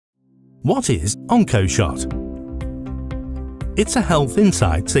What is Oncoshot? It's a health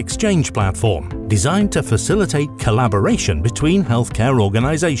insights exchange platform designed to facilitate collaboration between healthcare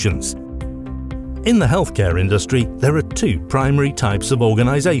organizations. In the healthcare industry, there are two primary types of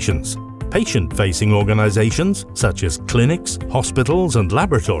organizations: patient-facing organizations such as clinics, hospitals and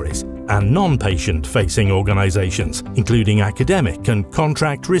laboratories, and non-patient-facing organizations, including academic and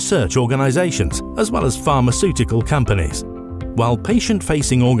contract research organizations, as well as pharmaceutical companies. While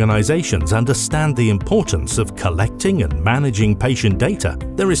patient-facing organizations understand the importance of collecting and managing patient data,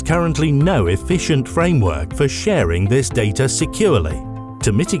 there is currently no efficient framework for sharing this data securely.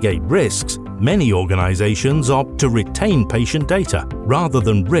 To mitigate risks, many organizations opt to retain patient data rather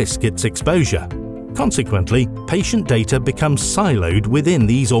than risk its exposure. Consequently, patient data becomes siloed within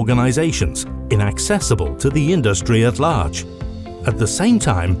these organizations, inaccessible to the industry at large. At the same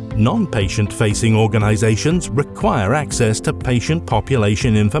time, non-patient-facing organizations require access to patient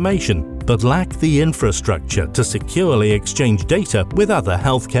population information, but lack the infrastructure to securely exchange data with other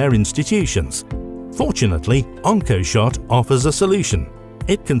healthcare institutions. Fortunately, Oncoshot offers a solution.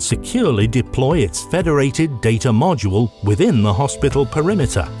 It can securely deploy its federated data module within the hospital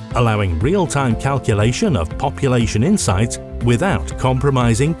perimeter, allowing real-time calculation of population insights without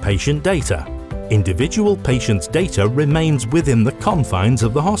compromising patient data. Individual patients' data remains within the confines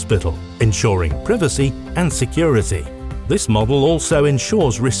of the hospital, ensuring privacy and security. This model also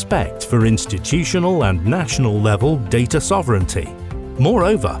ensures respect for institutional and national level data sovereignty.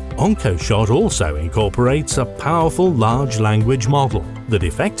 Moreover, Oncoshot also incorporates a powerful large language model that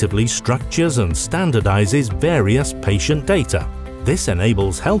effectively structures and standardizes various patient data. This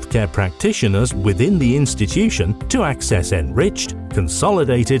enables healthcare practitioners within the institution to access enriched,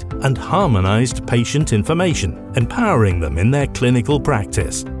 consolidated and harmonized patient information, empowering them in their clinical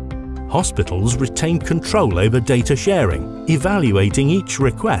practice. Hospitals retain control over data sharing, evaluating each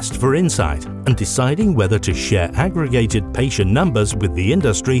request for insight and deciding whether to share aggregated patient numbers with the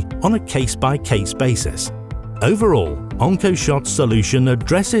industry on a case-by-case basis. Overall, Oncoshot's solution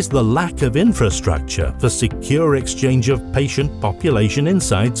addresses the lack of infrastructure for secure exchange of patient population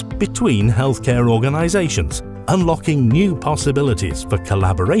insights between healthcare organizations, unlocking new possibilities for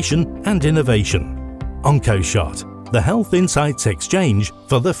collaboration and innovation. Oncoshot, the health insights exchange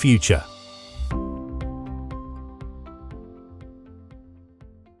for the future.